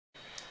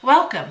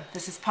Welcome.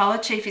 This is Paula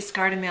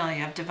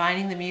Chafee-Scardamelia of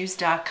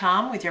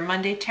DiviningTheMuse.com with your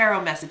Monday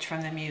Tarot message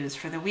from the Muse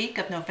for the week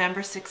of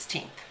November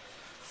 16th.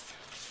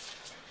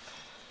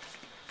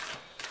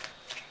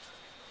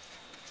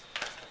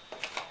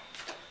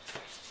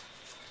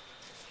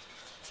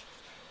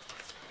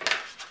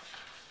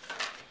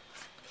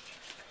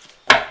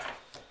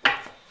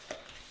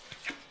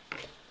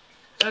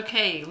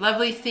 Okay,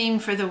 lovely theme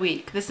for the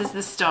week. This is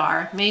the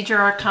Star, Major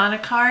Arcana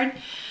card.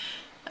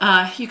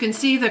 You can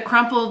see the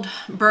crumpled,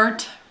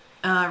 burnt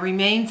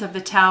remains of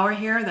the Tower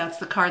here. That's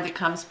the card that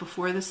comes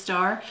before the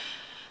Star.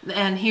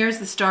 And here's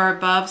the Star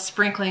above,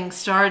 sprinkling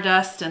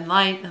stardust and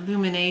light,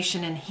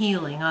 illumination and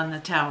healing on the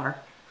Tower.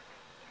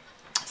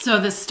 So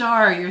the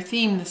Star, your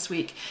theme this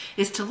week,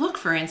 is to look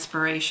for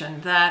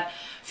inspiration, that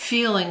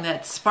feeling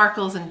that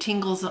sparkles and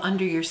tingles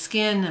under your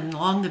skin and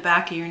along the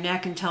back of your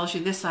neck and tells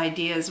you this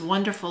idea is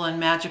wonderful and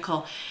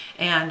magical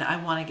and I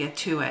want to get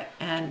to it.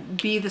 And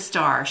be the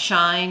star,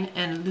 shine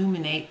and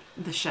illuminate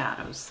the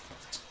shadows.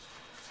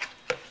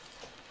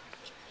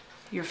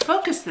 Your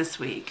focus this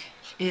week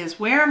is,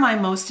 where am I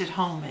most at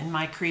home in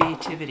my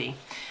creativity?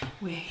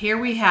 Here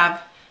we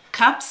have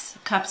cups.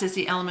 Cups is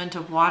the element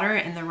of water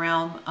in the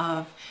realm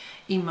of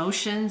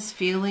emotions,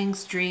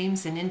 feelings,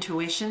 dreams, and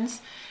intuitions,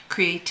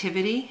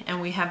 creativity.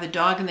 And we have the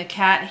dog and the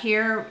cat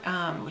here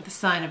with the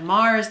sign of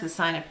Mars, the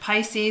sign of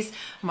Pisces.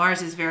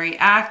 Mars is very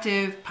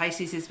active,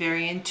 Pisces is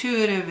very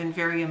intuitive and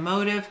very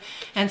emotive.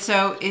 And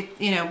so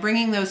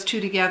bringing those two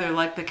together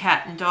like the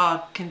cat and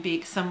dog can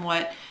be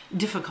somewhat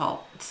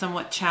difficult,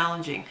 somewhat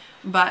challenging,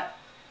 but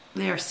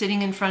they're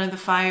sitting in front of the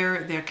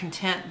fire, they're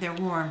content, they're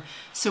warm.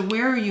 So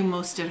where are you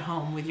most at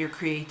home with your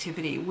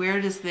creativity?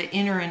 Where does the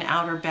inner and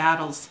outer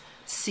battles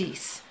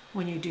cease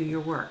when you do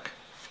your work?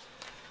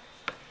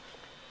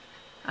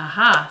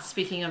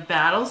 Speaking of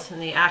battles,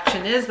 and the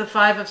action is the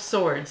Five of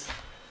Swords.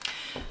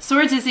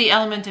 Swords is the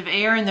element of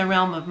air in the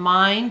realm of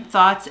mind,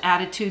 thoughts,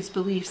 attitudes,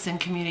 beliefs, and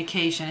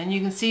communication. And you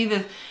can see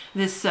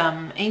this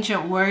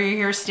ancient warrior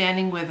here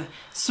standing with a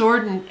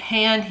sword in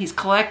hand. He's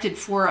collected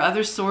 4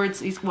 other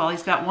swords. He's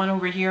got one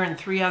over here and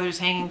 3 others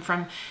hanging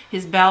from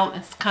his belt.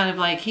 It's kind of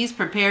like he's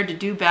prepared to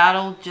do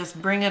battle.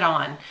 Just bring it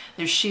on.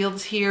 There's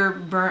shields here,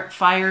 burnt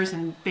fires,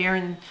 and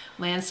barren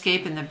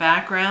landscape in the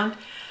background.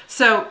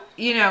 So,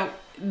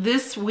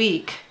 this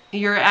week,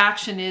 your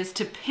action is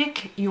to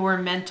pick your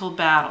mental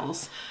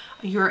battles,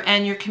 your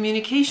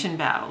communication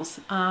battles.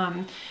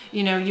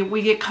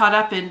 We get caught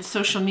up in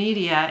social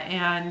media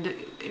and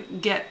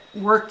get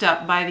worked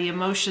up by the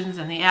emotions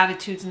and the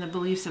attitudes and the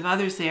beliefs of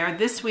others there.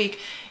 This week,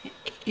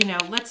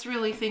 let's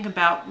really think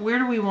about, where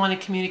do we want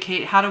to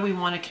communicate, how do we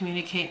want to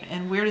communicate,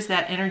 and where does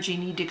that energy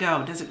need to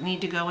go? Does it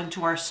need to go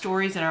into our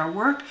stories and our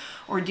work,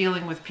 or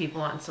dealing with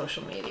people on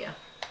social media?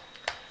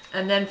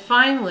 And then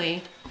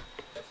finally,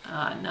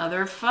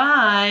 another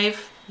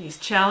 5, these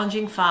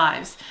challenging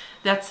 5s.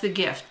 That's the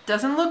gift.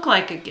 Doesn't look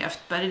like a gift,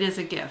 but it is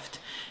a gift.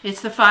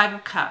 It's the 5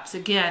 of Cups,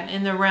 again,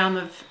 in the realm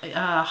of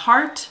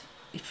heart,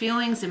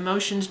 feelings,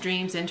 emotions,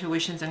 dreams,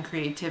 intuitions, and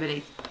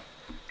creativity.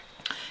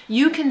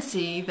 You can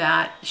see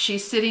that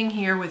she's sitting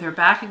here with her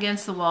back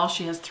against the wall.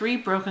 She has 3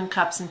 broken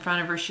cups in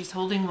front of her. She's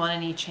holding one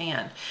in each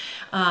hand.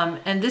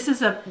 And this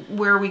is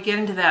where we get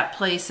into that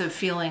place of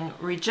feeling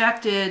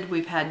rejected.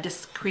 We've had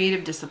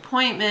creative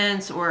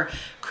disappointments, or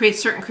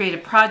certain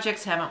creative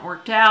projects haven't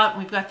worked out.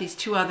 We've got these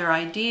 2 other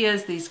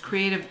ideas, these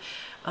creative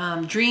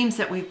dreams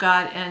that we've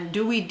got, and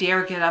do we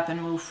dare get up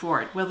and move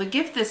forward? Well, the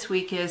gift this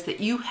week is that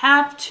you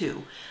have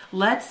to.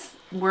 Let's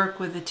work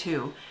with the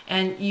 2,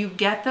 and you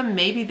get them.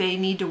 Maybe they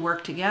need to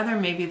work together,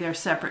 maybe they're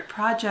separate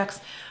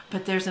projects,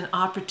 but there's an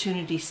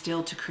opportunity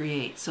still to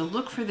create. So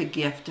look for the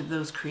gift of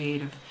those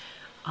creative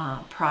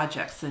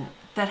projects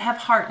that have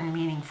heart and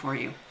meaning for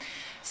you.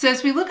 So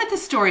as we look at the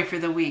story for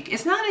the week,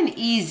 it's not an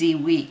easy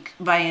week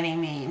by any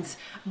means,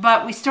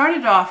 but we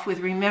started off with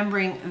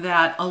remembering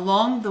that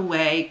along the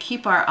way,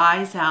 keep our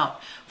eyes out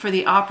for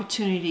the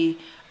opportunity,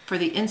 for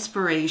the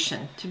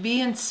inspiration, to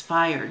be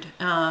inspired,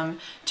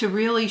 to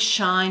really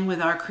shine with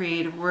our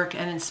creative work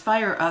and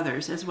inspire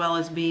others as well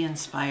as be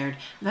inspired.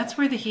 That's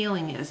where the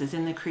healing is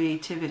in the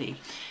creativity.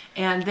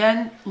 And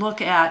then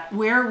look at,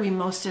 where are we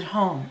most at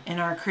home in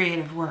our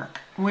creative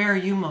work? Where are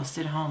you most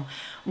at home?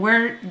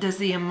 Where does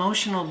the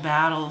emotional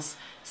battles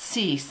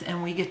cease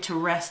and we get to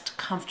rest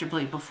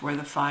comfortably before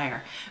the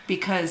fire?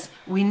 Because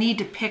we need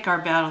to pick our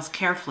battles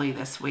carefully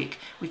this week.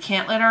 We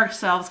can't let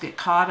ourselves get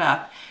caught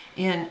up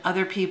in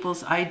other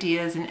people's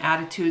ideas and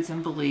attitudes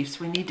and beliefs.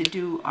 We need to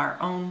do our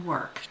own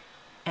work.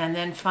 And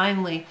then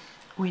finally,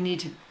 we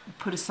need to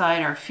put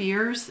aside our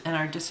fears and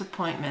our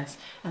disappointments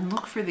and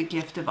look for the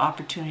gift of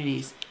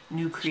opportunities,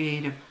 new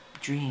creative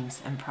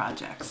dreams and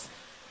projects.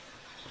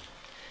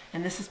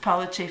 And this is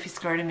Paula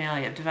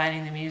Chafee-Scardamelia of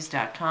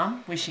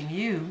DiviningTheMuse.com, wishing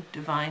you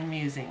divine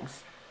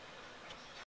musings.